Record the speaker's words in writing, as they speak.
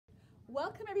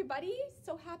Welcome everybody.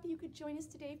 So happy you could join us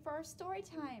today for our story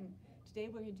time. Today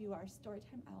we're going to do our story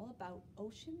time all about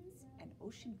oceans and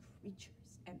ocean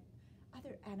creatures and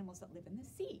other animals that live in the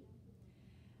sea.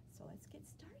 So let's get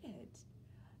started.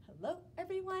 Hello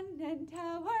everyone and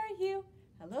how are you?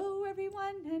 Hello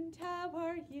everyone and how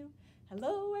are you?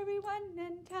 Hello everyone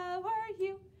and how are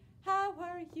you? How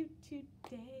are you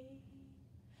today?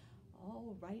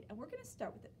 All right, and we're going to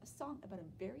start with a song about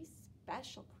a very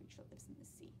special creature that lives in the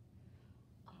sea.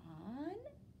 On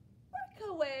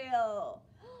orca whale.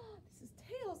 This is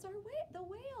Tails, the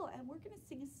whale, and we're going to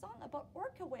sing a song about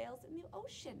orca whales in the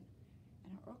ocean.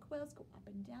 And our orca whales go up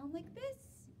and down like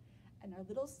this, and our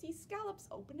little sea scallops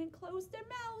open and close their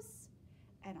mouths,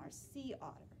 and our sea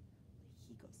otter,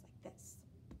 he goes like this.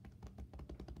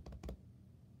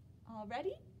 All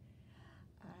ready?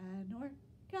 An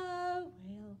orca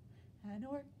whale, an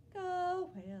orca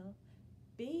whale,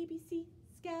 baby sea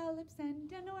scallops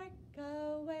and an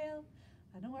orca whale,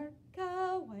 an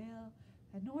orca whale,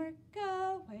 an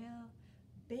orca whale,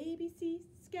 baby sea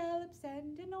scallops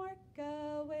and an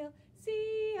orca whale,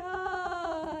 sea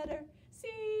otter,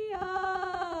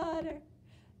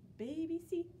 baby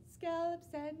sea scallops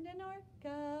and an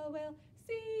orca whale,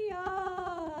 sea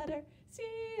otter,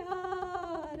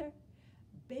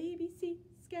 baby sea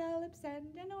scallops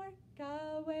and an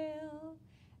orca whale.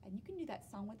 And you can do that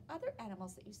song with other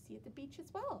animals that you see at the beach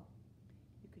as well.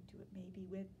 You could do it maybe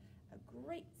with a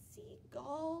great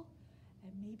seagull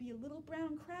and maybe a little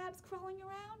brown crabs crawling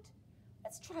around.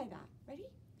 Let's try that. Ready?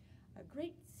 A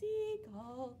great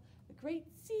seagull,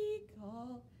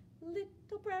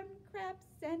 little brown crabs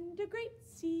and a great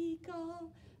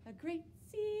seagull, a great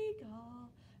seagull,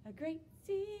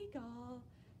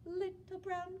 little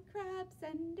brown crabs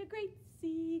and a great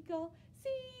seagull,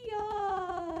 sea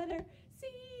otter,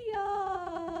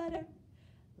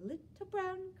 little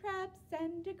brown crabs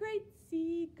and a great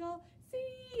seagull,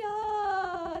 sea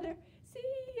otter,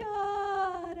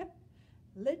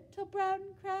 little brown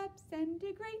crabs and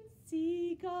a great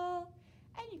seagull.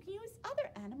 And you can use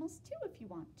other animals too if you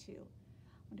want to. I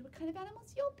wonder what kind of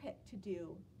animals you'll pick to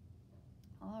do.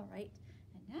 All right,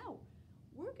 and now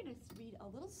we're going to read a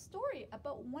little story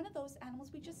about one of those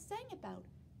animals we just sang about,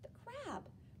 the crab.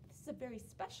 This is a very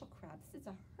special crab. This is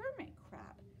a hermit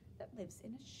crab that lives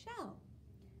in a shell.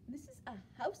 And this is A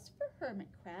House for Hermit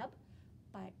Crab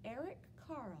by Eric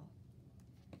Carle.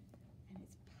 And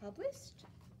it's published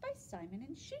by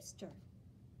Simon & Schuster.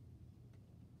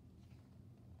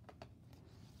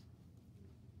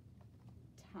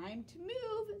 Time to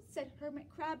move, said Hermit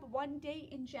Crab one day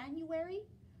in January.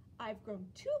 I've grown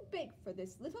too big for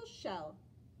this little shell.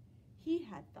 He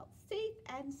had felt safe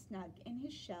and snug in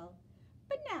his shell,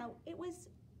 but now it was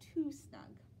too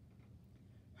snug.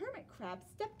 Hermit Crab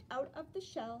stepped out of the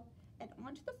shell and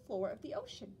onto the floor of the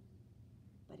ocean.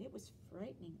 But it was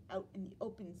frightening out in the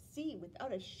open sea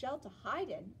without a shell to hide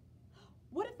in.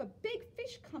 What if a big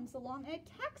fish comes along and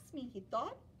attacks me, he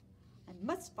thought. I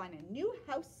must find a new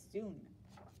house soon.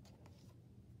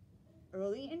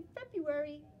 Early in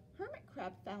February, Hermit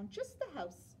Crab found just the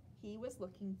house he was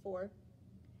looking for.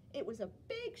 It was a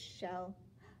big shell,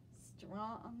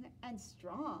 strong and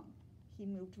strong. He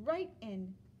moved right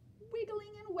in,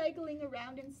 wiggling and waggling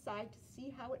around inside to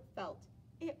see how it felt.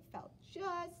 It felt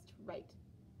just right.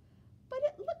 But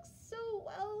it looks so,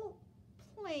 well,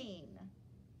 plain,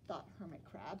 thought Hermit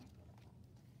Crab.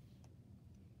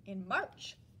 In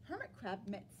March, Hermit Crab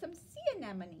met some sea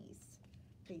anemones.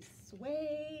 They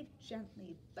swayed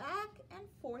gently back and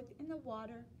forth in the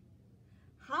water.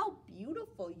 How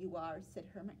beautiful you are, said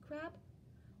Hermit Crab.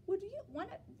 Would one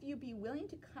of you be willing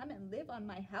to come and live on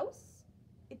my house?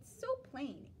 It's so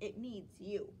plain, it needs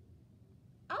you.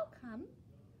 I'll come,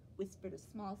 whispered a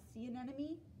small sea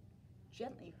anemone.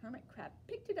 Gently, Hermit Crab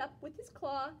picked it up with his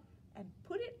claw and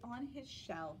put it on his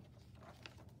shell.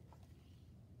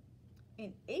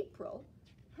 In April,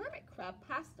 Hermit Crab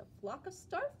passed a flock of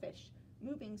starfish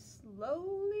moving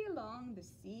slowly along the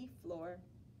sea floor.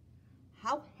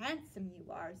 How handsome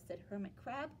you are, said Hermit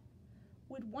Crab.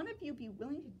 Would one of you be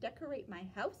willing to decorate my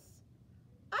house?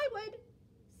 I would,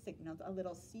 signaled a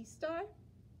little sea star.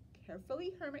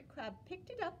 Carefully, Hermit Crab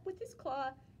picked it up with his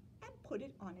claw and put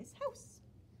it on his house.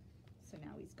 So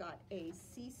now he's got a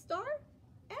sea star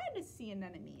and a sea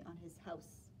anemone on his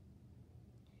house.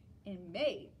 In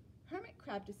May, Hermit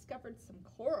Crab discovered some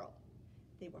coral.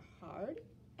 They were hard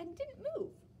and didn't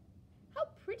move. How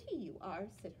pretty you are,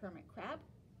 said Hermit Crab.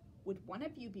 Would one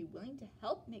of you be willing to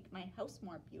help make my house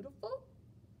more beautiful?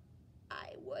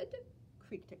 I would,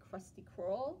 creaked a crusty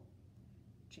coral.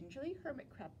 Gingerly, Hermit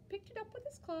Crab picked it up with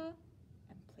his claw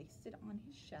and placed it on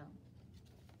his shell.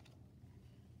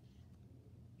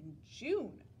 In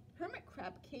June, Hermit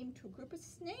Crab came to a group of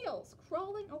snails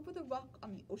crawling over the rock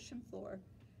on the ocean floor.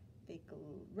 They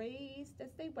grazed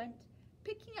as they went,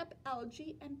 picking up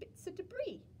algae and bits of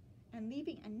debris, and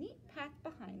leaving a neat path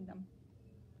behind them.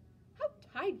 "How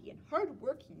tidy and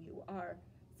hard-working you are,"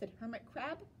 said Hermit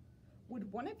Crab.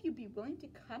 "Would one of you be willing to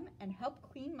come and help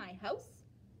clean my house?"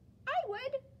 "I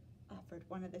would," offered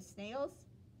one of the snails.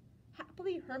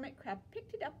 Happily, Hermit Crab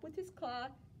picked it up with his claw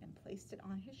and placed it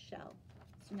on his shell.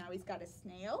 So now he's got a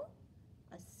snail,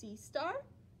 a sea star,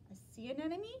 a sea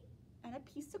anemone, and a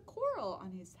piece of coral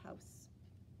on his house.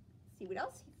 Let's see what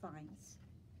else he finds.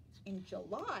 In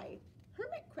July,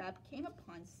 Hermit Crab came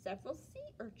upon several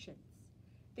sea urchins.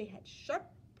 They had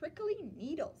sharp, prickly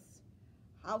needles.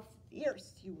 "How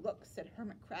fierce you look," said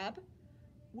Hermit Crab.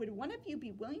 "Would one of you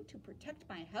be willing to protect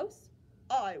my house?"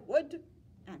 "I would,"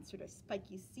 answered a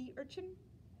spiky sea urchin.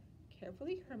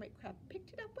 Carefully, Hermit Crab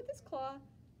picked it up with his claw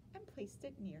and placed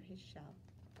it near his shell.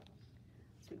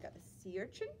 So we've got the sea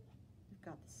urchin, we've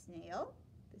got the snail,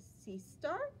 the sea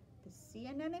star, the sea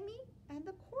anemone, and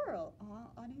the coral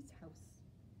all on his house.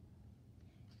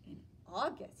 In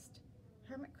August,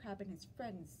 Hermit Crab and his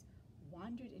friends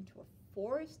wandered into a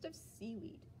forest of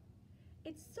seaweed.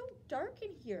 "It's so dark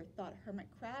in here," thought Hermit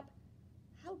Crab.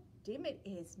 "How dim it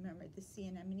is," murmured the sea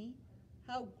anemone.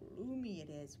 "How gloomy it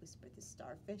is," whispered the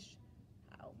starfish.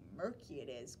 "How murky it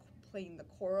is," complained the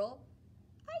coral.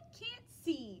 "I can't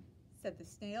see," said the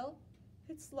snail.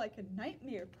 "It's like a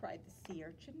nightmare," cried the sea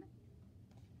urchin.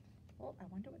 Well, I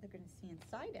wonder what they're going to see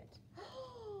inside it.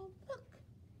 Oh, look!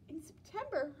 In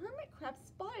September, Hermit Crab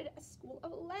spotted a school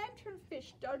of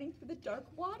lanternfish darting through the dark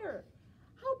water.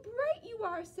 "How bright you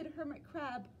are," said Hermit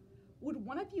Crab. "Would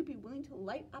one of you be willing to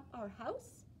light up our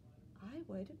house?" "I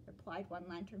would," replied one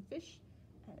lanternfish,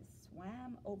 and it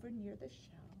swam over near the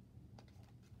shell.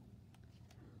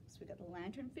 So we got the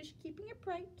lanternfish keeping it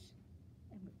bright,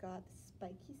 and we've got the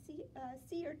spiky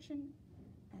sea urchin,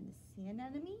 and the sea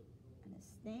anemone, and the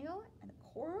snail, and the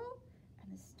coral,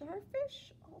 and the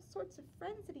starfish, all sorts of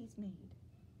friends that he's made.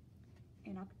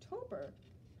 In October,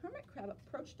 Hermit Crab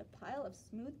approached a pile of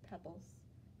smooth pebbles.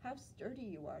 "How sturdy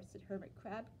you are," said Hermit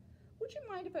Crab. "Would you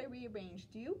mind if I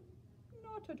rearranged you?"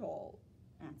 "Not at all,"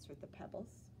 answered the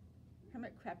pebbles.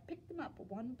 Hermit Crab picked them up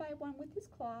one by one with his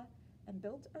claw and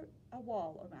built a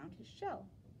wall around his shell.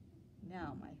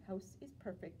 "Now my house is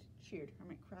perfect," cheered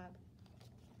Hermit Crab.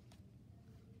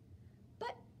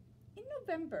 But in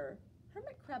November,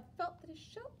 Hermit Crab felt that his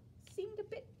shell seemed a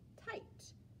bit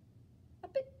tight, a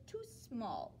bit too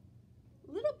small.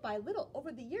 Little by little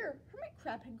over the year, Hermit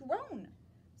Crab had grown.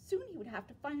 Soon he would have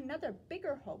to find another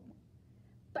bigger home.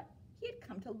 But he had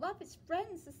come to love his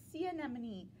friends, the sea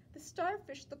anemone, the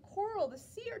starfish, the coral, the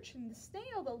sea urchin, the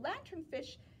snail, the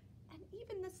lanternfish, and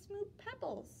even the smooth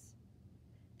pebbles.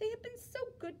 "They have been so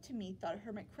good to me," thought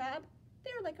Hermit Crab.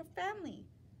 "They are like a family.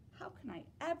 How can I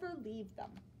ever leave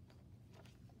them?"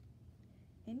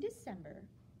 In December,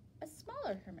 a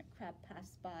smaller hermit crab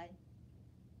passed by.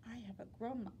 I have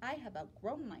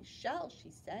outgrown my shell," she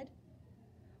said.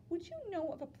 "Would you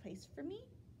know of a place for me?"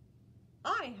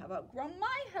 "I have outgrown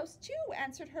my house too,"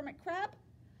 answered Hermit Crab.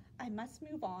 "I must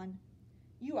move on.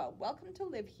 You are welcome to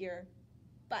live here,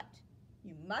 but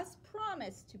you must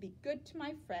promise to be good to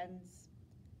my friends."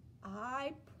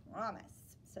 "I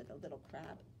promise," said the little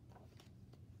crab.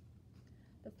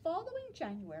 The following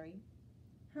January,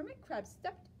 Hermit Crab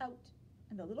stepped out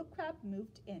and the little crab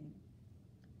moved in.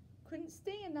 "Couldn't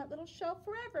stay in that little shell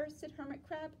forever," said Hermit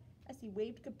Crab as he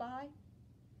waved goodbye.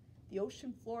 The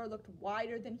ocean floor looked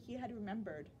wider than he had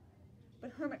remembered,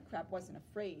 but Hermit Crab wasn't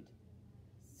afraid.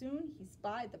 Soon he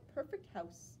spied the perfect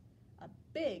house, a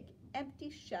big empty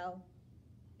shell.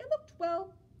 It looked,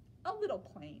 well, a little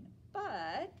plain,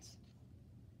 but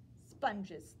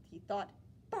sponges, he thought,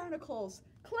 barnacles,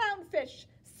 clownfish,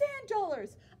 sand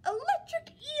dollars,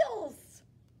 electric eels.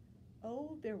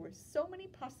 Oh, there were so many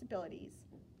possibilities.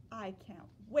 I can't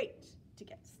wait to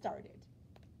get started.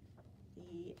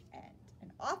 The end.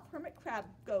 And off Hermit Crab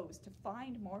goes to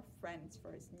find more friends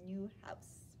for his new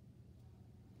house.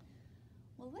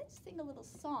 Well, let's sing a little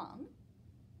song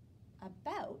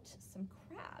about some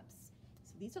crabs.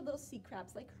 So these are little sea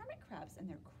crabs like hermit crabs, and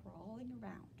they're crawling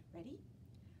around. Ready?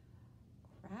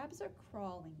 Crabs are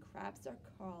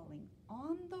crawling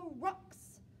on the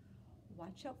rocks.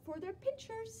 Watch out for their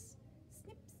pinchers.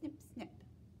 Snip, snip, snip.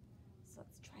 So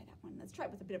let's try that one. Let's try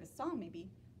it with a bit of a song maybe.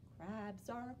 Crabs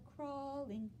are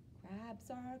crawling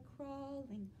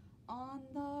on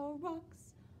the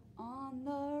rocks, on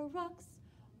the rocks.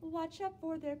 Watch out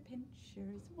for their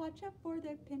pinchers, watch out for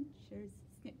their pinchers.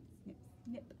 Snip, snip,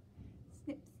 snip,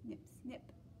 snip, snip,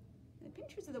 snip. The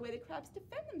pinchers are the way the crabs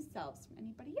defend themselves from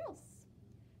anybody else.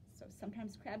 So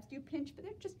sometimes crabs do pinch, but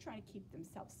they're just trying to keep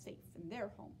themselves safe in their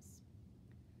homes.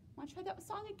 Want to try that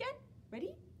song again?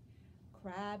 Ready?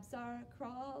 Crabs are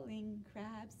crawling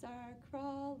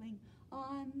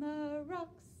on the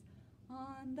rocks,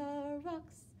 on the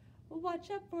rocks.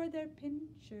 Watch out for their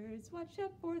pinchers, watch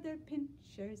out for their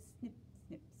pinchers. Snip,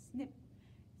 snip, snip,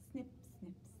 snip,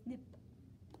 snip, snip.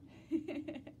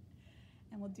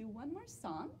 And we'll do one more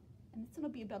song, and this one will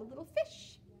be about a little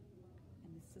fish.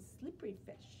 And this is slippery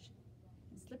fish.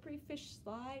 And slippery fish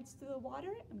slides through the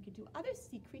water, and we can do other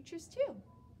sea creatures too.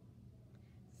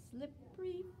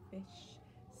 Slippery fish,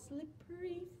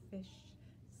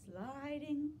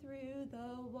 sliding through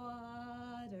the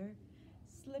water.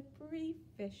 Slippery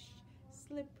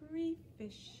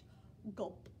fish,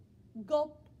 gulp,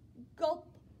 gulp, gulp.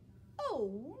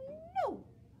 Oh no,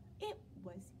 it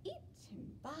was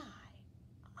eaten by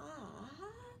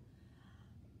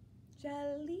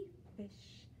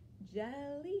jellyfish,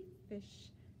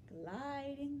 jellyfish,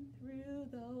 gliding through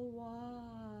the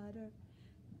water.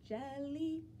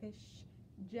 Jellyfish,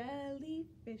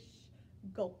 jellyfish,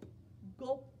 gulp,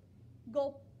 gulp,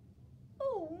 gulp.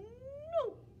 Oh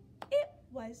no, it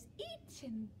was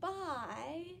eaten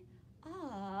by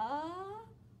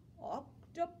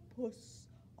octopus,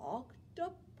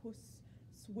 octopus,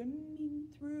 swimming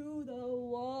through the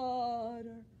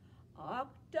water.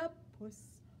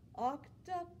 Octopus,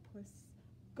 octopus,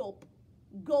 gulp,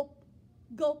 gulp,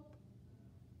 gulp.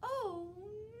 Oh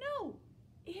no,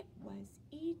 it was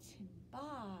eaten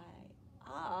by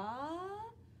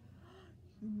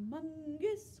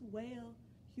humongous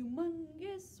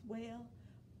whale,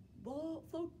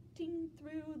 floating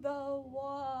through the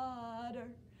water.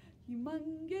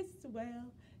 Humongous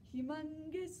whale,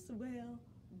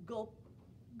 gulp,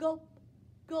 gulp,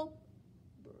 gulp.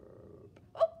 Burp.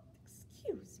 Oh,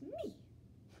 excuse me.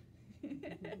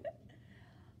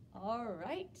 All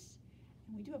right,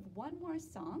 and we do have one more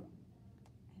song,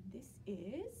 and this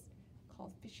is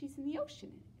called Fishies in the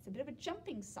Ocean. It's a bit of a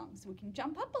jumping song, so we can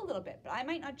jump up a little bit, but I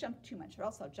might not jump too much, or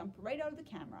else I'll jump right out of the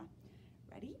camera.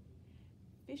 Ready?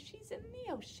 Fishies in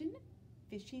the ocean,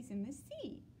 fishies in the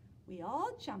sea. We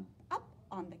all jump up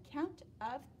on the count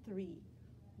of 3.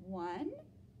 1,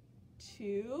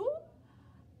 2,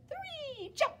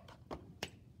 3, jump!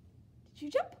 Did you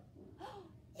jump?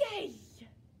 Yay!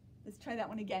 Let's try that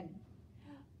one again.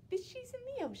 Fishies in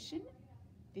the ocean,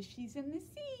 fishies in the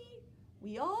sea.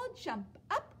 We all jump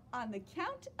up on the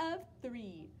count of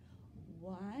 3.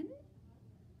 1,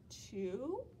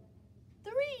 2,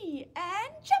 3,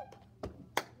 and jump!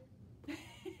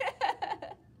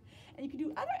 And you can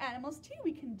do other animals too.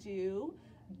 We can do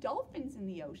dolphins in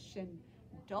the ocean,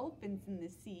 dolphins in the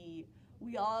sea.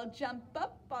 We all jump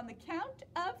up on the count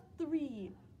of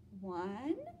 3.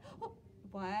 1,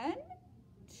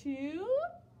 2,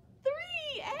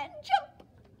 3, and jump!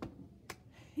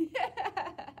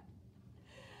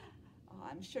 Oh,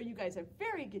 I'm sure you guys are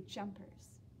very good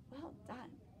jumpers. Well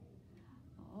done.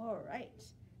 All right.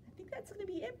 I think that's going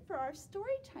to be it for our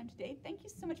story time today. Thank you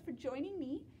so much for joining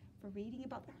me, for reading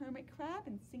about the hermit crab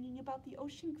and singing about the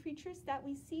ocean creatures that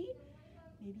we see.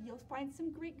 Maybe you'll find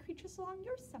some great creatures along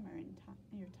your summer in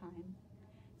your time.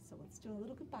 So let's do a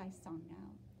little goodbye song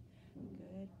now.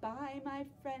 Goodbye, my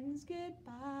friends,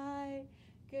 goodbye.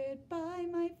 Goodbye,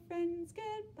 my friends,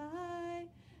 goodbye.